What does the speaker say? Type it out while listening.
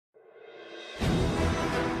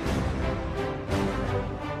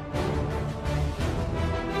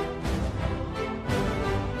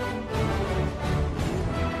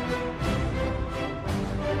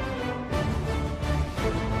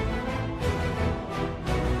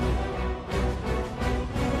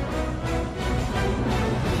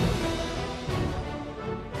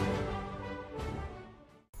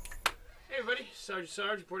Sgt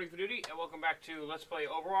Sarge reporting for duty, and welcome back to Let's Play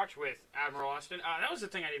Overwatch with Admiral Austin. That was the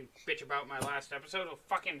thing I didn't bitch about in my last episode. So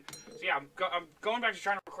yeah, I'm going back to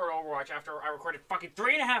trying to record Overwatch after I recorded fucking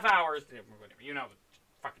 3.5 hours. You know the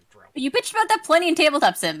fucking drill. You bitched about that plenty in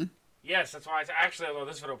Tabletop Sim. Yes, that's why. Actually, although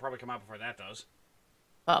this video will probably come out before that does.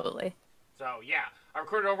 Probably. So yeah, I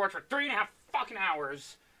recorded Overwatch for 3.5 fucking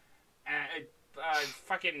hours, and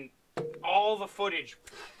fucking all the footage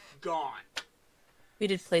gone. We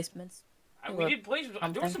did placements. We did placements.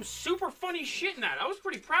 I'm doing some super funny shit in that. I was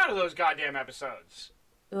pretty proud of those goddamn episodes.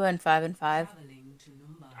 We went 5 and 5.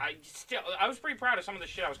 I was pretty proud of some of the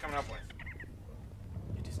shit I was coming up with.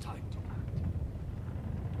 It is time to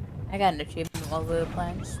I got an achievement while we were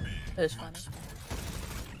playing. It was funny.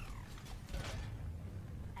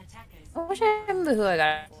 I wish I remember who I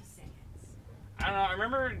got. I don't know. I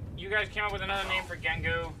remember you guys came up with another name for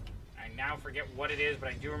Gengu. I now forget what it is, but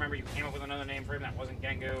I do remember you came up with another name for him that wasn't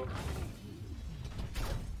Gengu.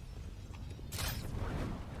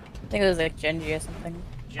 I think it was like Genji or something.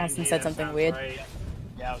 Genji, Austin said something weird. Right.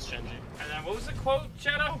 Yeah, it was Genji. And then what was the quote,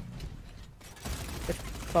 Shadow? Which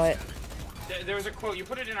quote? There was a quote. You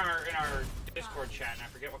put it in our Discord chat, and I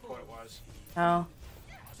forget what quote it was. Oh.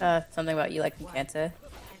 Something about you liking cancer.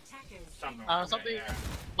 Something. Something yeah.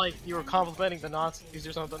 like you were complimenting the Nazis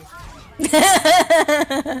or something.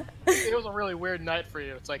 It was a really weird night for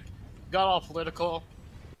you. It's like, got all political.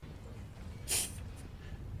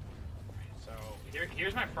 So,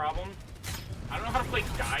 here's my problem. I don't know how to play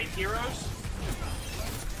guide heroes.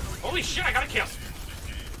 Holy shit, I got a kill!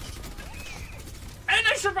 And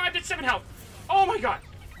I survived at 7 health! Oh my god!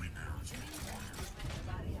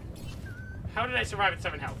 How did I survive at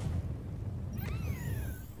 7 health?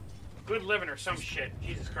 Good living or some shit.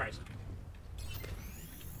 Jesus Christ.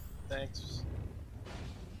 Thanks.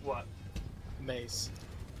 What? Maze.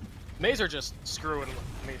 Maze are just screwing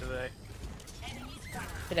with me today.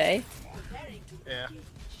 Today? Yeah.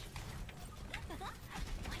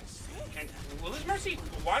 Will this Mercy...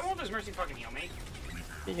 Why won't this Mercy fucking heal me?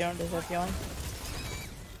 Did you don't deserve healing?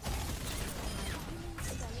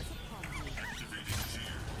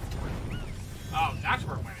 Oh, that's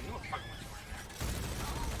where it went. I knew it fucking went somewhere in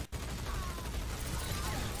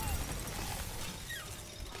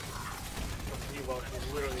there. Reload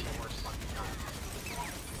is literally the worst fucking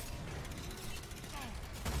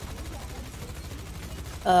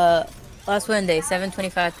time. Last Wednesday,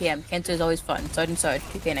 7:25 p.m. Cancer is always fun. Sergeant Sarge,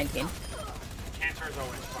 2K19. Cancer is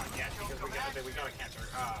always fun, yes, because we got a cancer.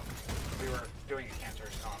 We were doing a cancer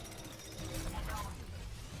song.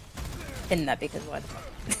 Pin that because what?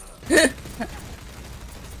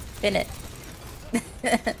 Pin it.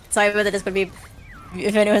 Sorry about the Discord beep.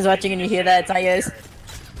 If anyone's watching and you hear that, it's not yours.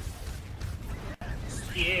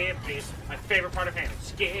 Skip it. My favorite part of Hammond.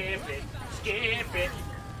 Skip it. Skip it.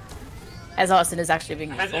 As Austin is actually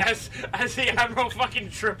being useful. As the Admiral fucking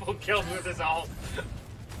triple killed with his ult.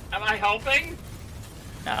 Am I helping?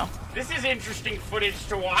 No. This is interesting footage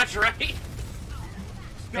to watch, right?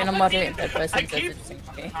 I mean, I'm watching it in third person, so it's keep... interesting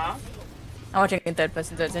for me. Huh? I'm watching it in third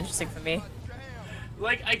person, so it's interesting for me.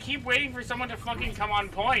 Like, I keep waiting for someone to fucking come on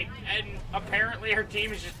point, and apparently her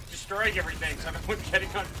team is just destroying everything, so no one's getting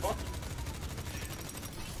on point.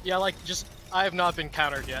 Yeah, like, just, I have not been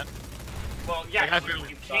countered yet. Well, yeah, like,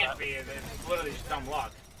 you can't be, it's literally just dumb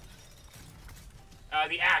luck.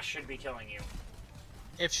 The Ashe should be killing you.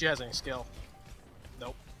 If she has any skill.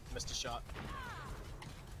 Nope. Missed a shot.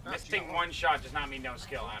 Missing one shot does not mean no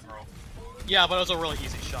skill, Admiral. Yeah, but it was a really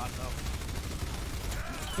easy shot, though.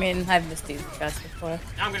 I mean, I've missed these shots before.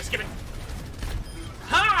 Now I'm gonna skip it.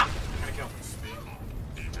 Ha! Got a kill.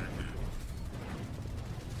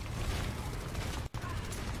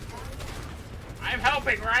 I'm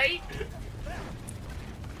helping, right?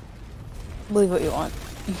 Believe what you want.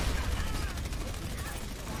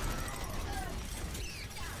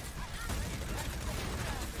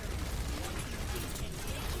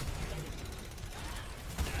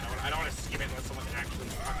 I don't want to skip it unless someone actually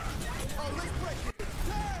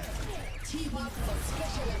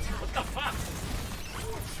What the fuck?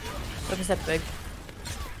 Look at that big.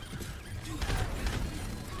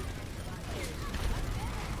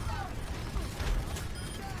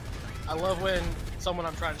 I love when someone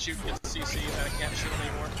I'm trying to shoot gets CC and I can't shoot them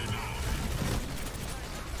anymore.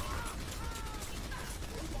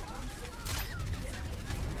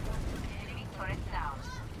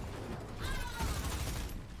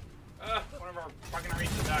 One of our fucking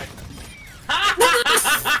armies died.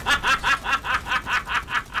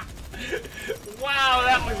 Wow,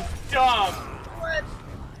 that was dumb. What?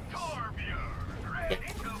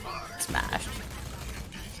 Smashed.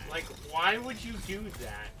 Like, why would you do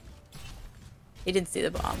that? He didn't see the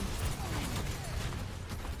bomb.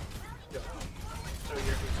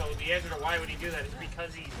 So the answer to why would he do that is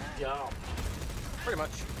because he's dumb. Pretty much.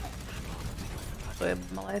 Wait,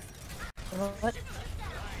 my life. What?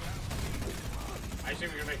 I assume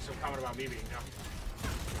you're gonna make some comment about me being dumb.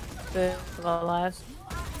 Good of our lives.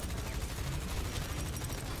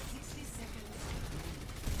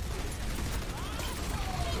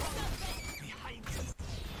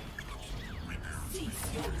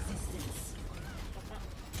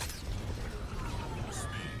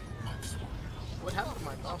 What happened to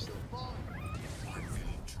my mouse?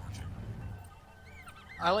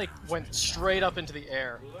 I like went straight up into the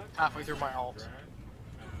air halfway through my ult.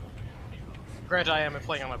 Granted, I am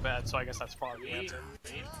playing on my bed, so I guess that's probably the answer.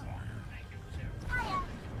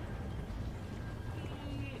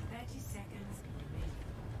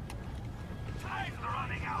 Time's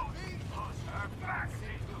running out.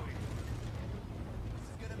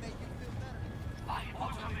 My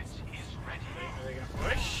ultimate is ready. Are they gonna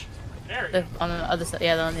push? There we go. On the other side.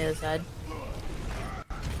 Yeah, they're on the other side.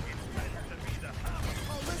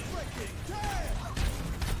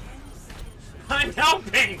 I'm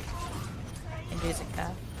helping! And use a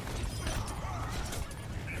cap.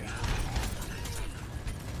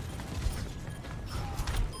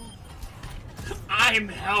 I'm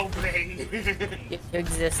helping! You're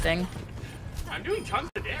existing. I'm doing tons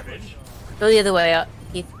of damage. Go the other way up,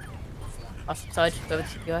 Keith. Awesome, Sarge. Go with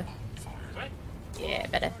CPI. What? Yeah,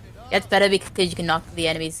 better. That's better because you can knock the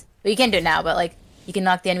enemies. Well, you can do it now, but like, you can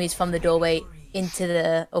knock the enemies from the doorway into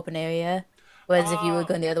the open area. Whereas if you were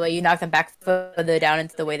going the other way, you knock them back further down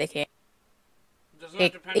into the way they came. Doesn't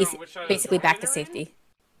it depend on which side Basically of the door back to they're in? safety.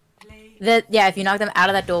 Yeah, if you knock them out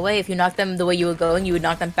of that doorway, if you knock them the way you were going, you would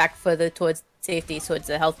knock them back further towards safety, towards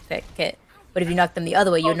the health kit. But if you knock them the other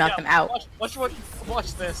way, you would knock them out. Watch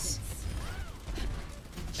this.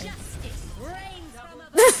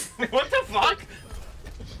 What the fuck?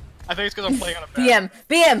 I think it's because I'm playing on a bed.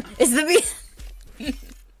 BM! It's the BM!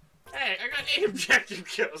 Hey, I got 8 objective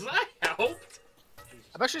kills. I helped.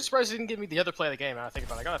 I'm actually surprised he didn't give me the other play of the game. Now I think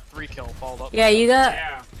about it, I got a 3 kill followed up. Yeah, you got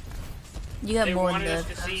Yeah. more They than wanted us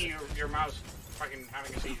the... to see your mouse fucking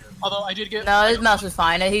having a seizure. Although I did get. No, his mouse was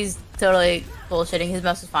fine. He's totally bullshitting. His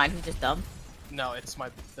mouse was fine. He's just dumb. No, it's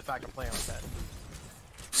the fact I'm playing on a bed.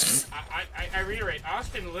 I reiterate,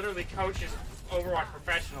 Austin literally coaches Overwatch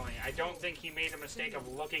professionally. I don't think he made the mistake of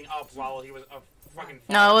looking up while he was a fucking...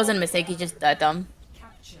 No, it wasn't a mistake. He's just that dumb.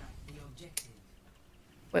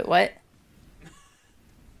 Wait, what?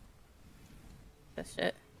 That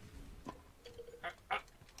shit.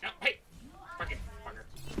 No, hey! Fucking fucker.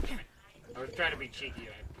 Damn it. I was trying to be cheeky and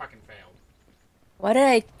I fucking failed. Why did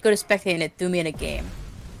I go to spectate and it threw me in a game?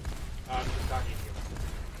 Just talking to you.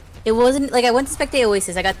 It wasn't like I went to spectate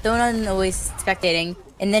Oasis. I got thrown on Oasis spectating,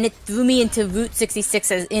 and then it threw me into Route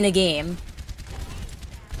 66 as in a game.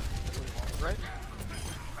 Right?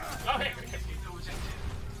 Oh, hey!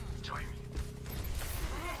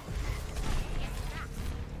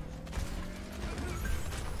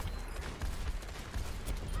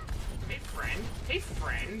 Hey, friend. Hey,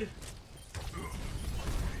 friend.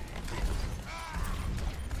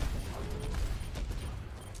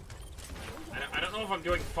 I don't know if I'm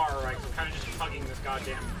doing far right. I'm kind of just hugging this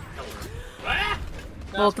goddamn pillar. Ah!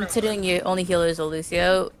 Well, considering your only healer is a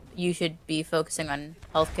Lucio, you should be focusing on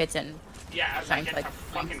health kits and Yeah, as I trying get to like to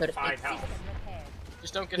fucking so to 5 speak. health.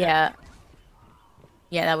 Just don't get Yeah.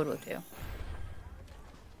 Yeah, that would work too.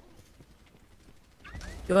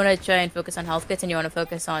 You want to try and focus on health kits, and you want to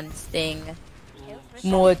focus on staying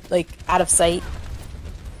more like out of sight.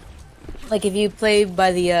 Like if you play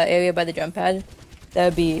by the area by the jump pad, that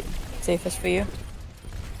would be safest for you.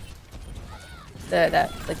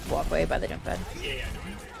 That like walkway by the jump pad. Yeah, yeah, I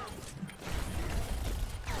know.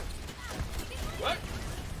 What?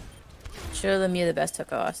 Show them you're the best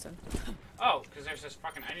hooker, Austin. Oh, because there's this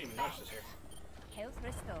fucking... I didn't even notice this here. Health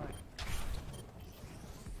restored.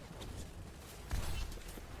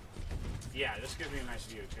 Yeah, this gives me a nice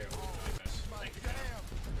view, too. I like this. Thank you,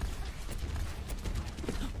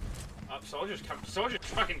 Soldier's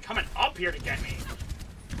fucking coming up here to get me.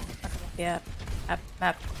 Yeah.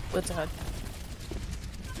 Map. What's a hug?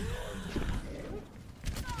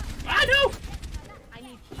 Ah, no! I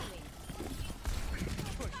need healing.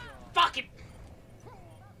 Fuck it!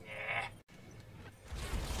 Yeah.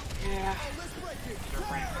 Yeah.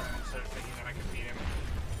 Should've ran from him instead of thinking that I could beat him.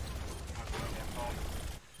 Not really that fault.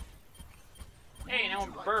 Hey, now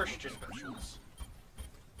I'm burst. Just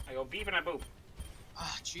I go beep and I boop.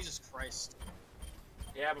 Ah, Jesus Christ.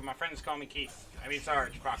 Yeah, but my friends call me Keith. I mean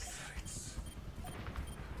Sarge. Fuck.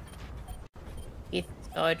 Keith,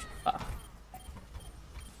 Sarge, fuck.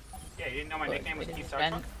 Yeah, you didn't know my nickname was It is Keith Sarge?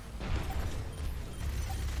 Ben. Fuck?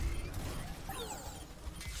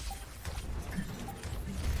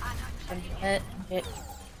 Hit. Hit.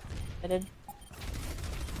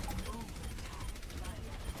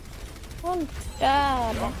 Oh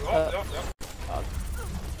god. Oh.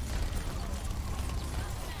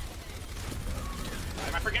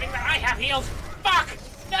 Am I forgetting that I have heals? Fuck!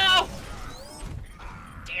 No!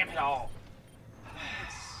 Damn it all.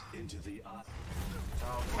 So the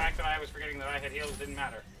fact that I was forgetting that I had heals didn't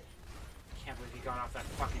matter. Can't believe he got off that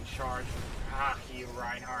fucking charge. Ah, you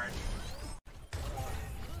Reinhardt.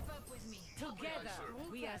 Together,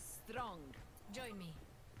 we are strong. Join me.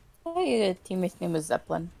 Oh, your teammate's name was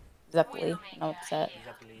Zeppelin. Zeppeli. I'm upset.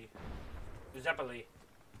 Zeppeli.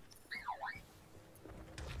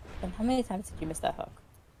 And how many times did you miss that hook?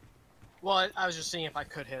 Well, I was just seeing if I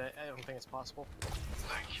could hit it. I don't think it's possible.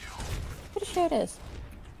 Pretty sure it is.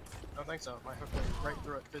 I don't think so. My hook went right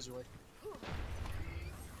through it visually.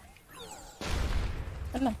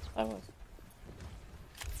 Oh, no, that was.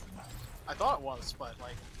 I thought it was, but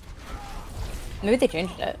like. Maybe they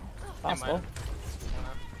changed it. It might Possible. have.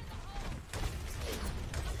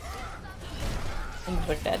 I think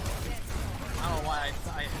we're dead. I don't know why I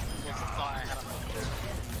thought I had a hook.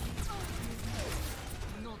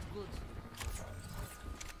 Not good.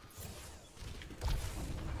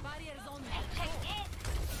 Barriers on me.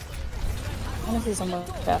 I want to see someone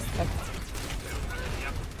faster.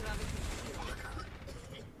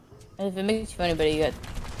 And if it makes you feel any better,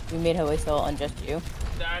 you made her waste all on just you.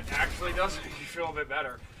 That actually does make you feel a bit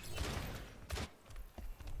better.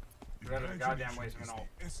 Rather than goddamn wasting it all.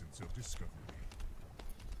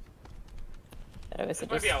 This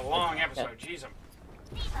might be a long episode, jeez.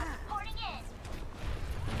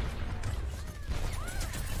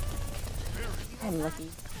 I'm lucky.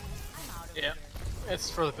 Yeah, it's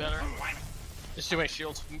for the better. There's too many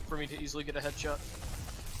shields for me to easily get a headshot.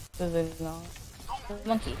 There's no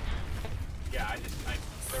monkey. Yeah, I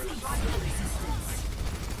there was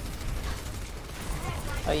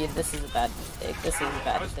Oh, yeah, this is a bad mistake. This is a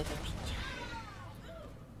bad decision.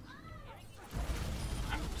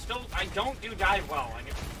 I don't do dive well. I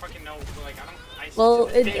fucking know, like, I don't. Well,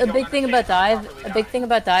 to this day a don't big thing about understand dive, how to a big thing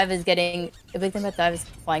about dive is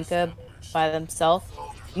flanker by themselves.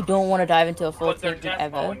 You don't want to dive into a full But they're team death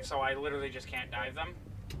ever. falling, so I literally just can't dive them.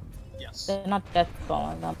 Yes. They're not death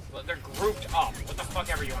falling them. But they're grouped up. What the fuck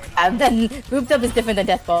ever you want to call And then grouped up is different than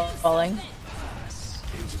death falling.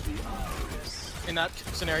 In that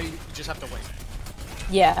scenario, you just have to wait.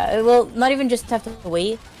 Yeah, well, not even just have to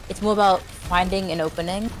wait. It's more about finding an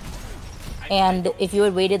opening. And if you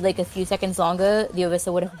had waited like a few seconds longer, the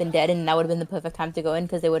Orisa would have been dead, and that would have been the perfect time to go in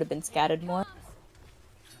because they would have been scattered more.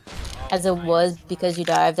 As it was, because you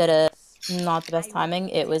dived at a not the best timing,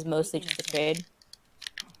 it was mostly just a trade.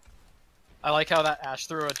 I like how that Ash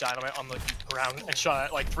threw a dynamite on the ground and shot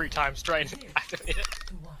it like 3 times trying to activate it.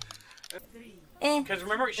 Because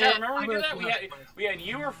remember, Shad, remember we did that? We had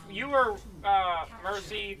you were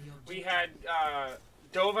Mercy. We had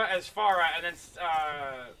Dova as Farah, and then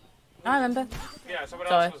I remember. yeah, someone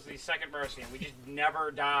Sorry. else was the second Mercy, and we just never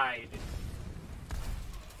died.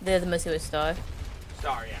 They're the Mercy with Star.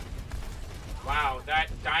 Sorry, yeah. Wow, that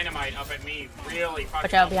dynamite up at me really fucking.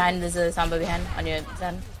 Watch out behind, there's a Samba behind on your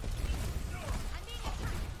side.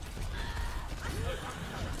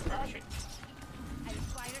 Oh, shit.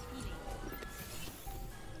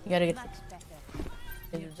 You gotta get Much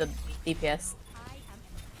better. the DPS.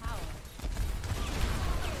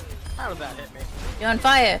 How did that hit me? You're on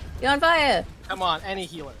fire! You're on fire! Come on, any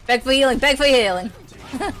healer. Beg for healing! Beg for healing!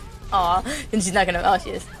 Aw, and she's not gonna. Oh,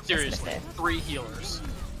 she is. Seriously, 3 healers.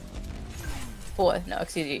 4. No,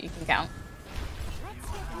 excuse you. You can count.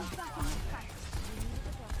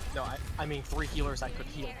 No, I mean 3 healers I could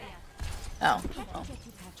heal. Oh. Oh.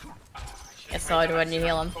 Yes, so why didn't you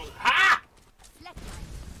heal him? Ah!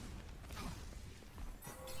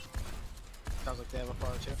 Sounds like they have a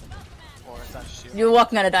fire too. Or is that just you? You were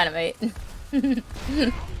walking on a dynamite. The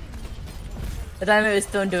dynamite was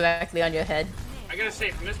thrown directly on your head. I gotta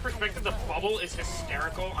say, from this perspective, the bubble is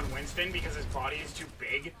hysterical on Winston because his body is too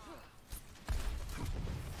big.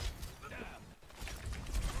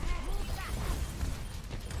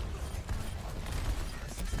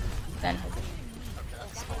 Then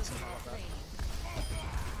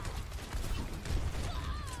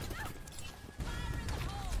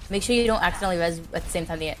make sure you don't accidentally res at the same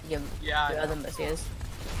time your other Mercy is.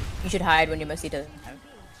 You should hide when your Mercy doesn't have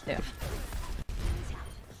to.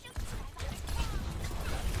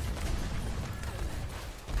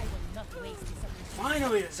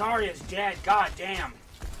 Finally, Zarya's dead. God damn.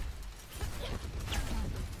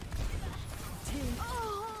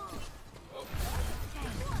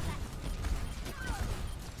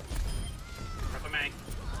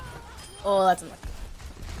 Oh, that's unlucky.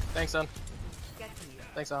 Thanks, son.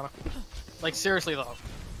 Thanks, Anna. Like, seriously, though.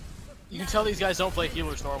 You can tell these guys don't play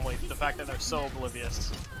healers normally, the fact that they're so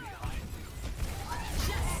oblivious.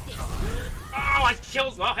 Oh, I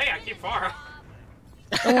killed. Oh, hey, I keep far.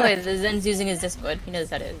 Don't worry, the Zen's using his Discord. He knows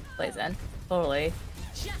how to play Zen. Totally.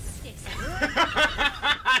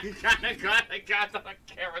 I'm kinda glad I got that on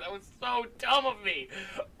camera. That was so dumb of me.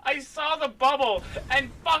 I saw the bubble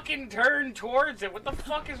and fucking turned towards it. What the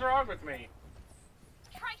fuck is wrong with me?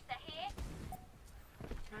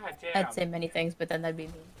 God damn. I'd say many things, but then that'd be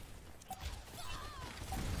mean.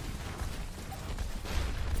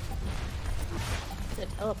 It's a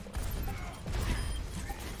teleport.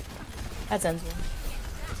 That Zen's one.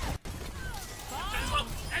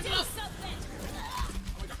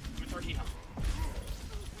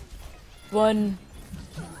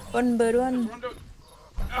 One bird, one.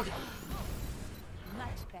 Okay.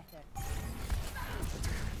 Much better.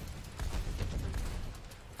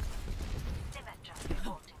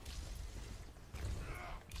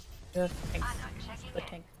 Yeah, tank. Good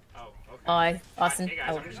tank. Oh, okay. Oh, Austin. Hey guys,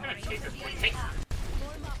 Oh, I'm just gonna take this point. Hey.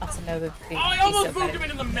 Austin over. Oh, I almost moved him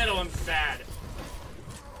into the middle. I'm sad.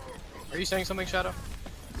 Are you saying something, Shadow?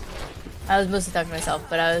 I was mostly talking to myself,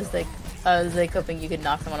 but I was like hoping you could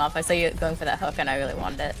knock someone off. I saw you going for that hook, and I really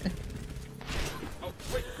wanted it. Oh,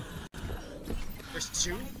 wait. There's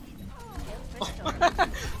two?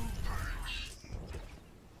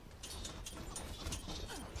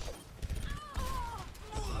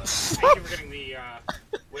 Thank you for getting the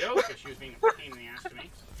widow, because she was being a pain in the ass to me.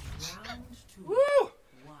 Woo!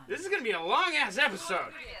 This is gonna be a long ass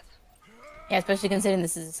episode. Yeah, especially considering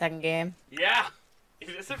this is the second game. Yeah.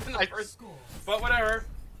 This has been the first, but whatever.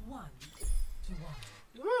 1-1.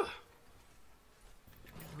 Woo.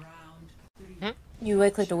 Round 3. You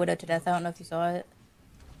right-clicked a widow to death. I don't know if you saw it.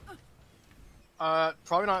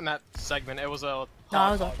 Probably not in that segment. It was a No,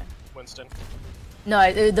 I was hog, watching. Winston.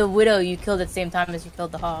 No, the widow you killed at the same time as you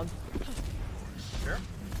killed the hog. Sure.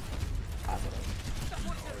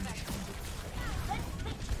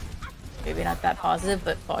 Maybe not that positive,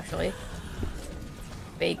 but partially.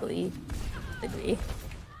 Vaguely. Vaguely.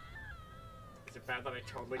 Is it bad that I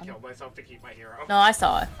totally killed myself to keep my hero? No, I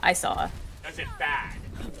saw it. I saw it. Is it bad?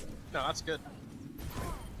 No, that's good.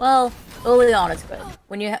 Well, early on it's good.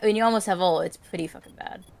 When you almost have ult, it's pretty fucking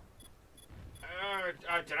bad.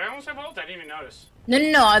 Did I almost have ult? I didn't even notice.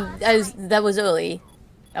 No. That was early.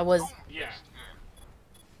 That was. Yeah.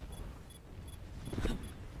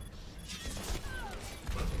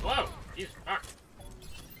 Whoa! Jesus fuck.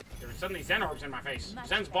 There were suddenly Zen orbs in my face.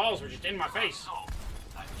 Zen's balls were just in my face.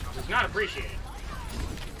 It was not appreciated.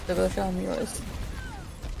 So go show him yours.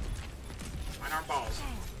 Mine aren't balls.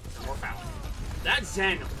 They're more foul. That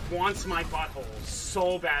Zen wants my butthole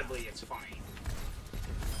so badly, it's funny.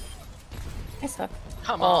 I suck.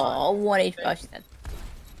 Come on. Oh, 1 HP. Oh, she's dead.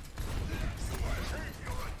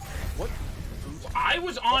 What? I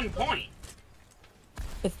was on point.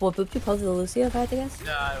 If what booped you posted the Lucio, if I had to guess?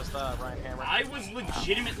 Yeah, it was the Ryan Hammer. I was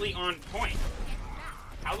legitimately on point.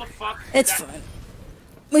 How the fuck? It's fine.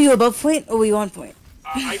 Were you above point or were you on point?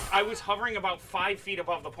 I was hovering about 5 feet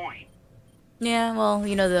above the point. Yeah, well,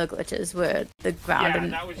 you know the glitches where the ground Yeah,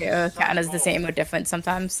 and that was air just count such as the same or bullshit. different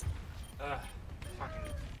sometimes. Fucking.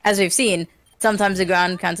 As we've seen, sometimes the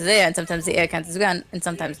ground counts as air, and sometimes the air counts as ground, and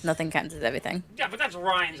sometimes nothing counts as everything. Yeah, but that's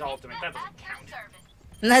Ryan's ultimate. That doesn't count.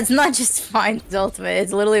 And that's not just Fine's ultimate,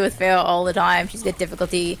 it's literally with Farrah all the time. She's got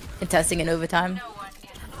difficulty contesting in overtime.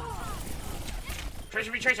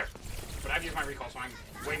 Tracer be Tracer! But I've used my recall, so I'm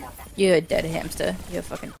way more fun. You're a dead hamster. You're a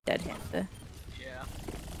fucking dead hamster. Yeah.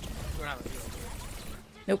 We don't have a hero.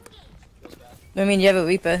 Nope. I mean, you have a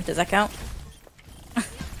Reaper. Does that count? I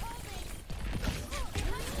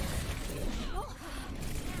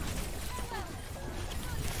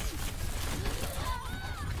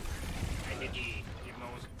hit E, even though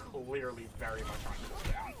it was clearly very much on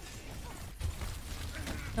cooldown.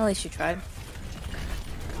 At least you tried.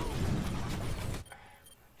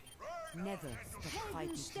 Never stop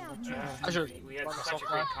fighting for what you I should We had run such myself a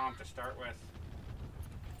great down. comp to start with.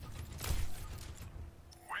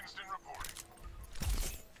 Winston reporting.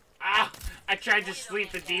 Ah! I tried to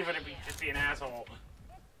sleep the diva to just be an asshole.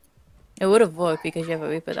 It would have worked because you have a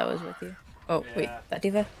Reaper that was with you. Oh, wait, Yeah. that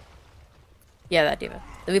diva? Yeah, that diva.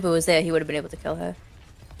 The Reaper was there, he would have been able to kill her.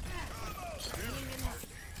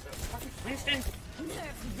 Winston!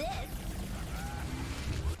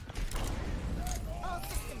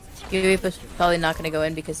 Your Reaper's probably not going to go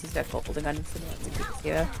in because he's got holding on for to keep his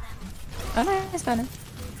hero. Oh, nice, found him.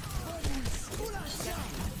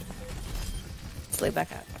 Let's lay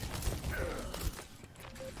back out.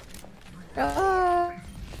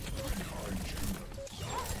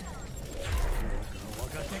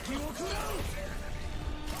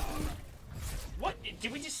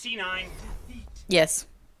 C9? Yes.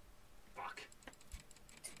 Fuck.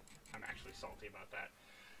 I'm actually salty about that.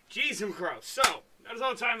 Jeez and gross. So, that is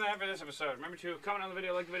all the time that I have for this episode. Remember to comment on the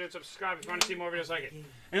video, like the video, and subscribe if you want to see more videos like it.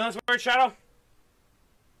 Any last words, Shadow?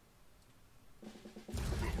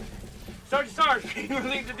 Sgt Sarge,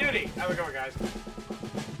 relieved of duty. Have a good one, guys.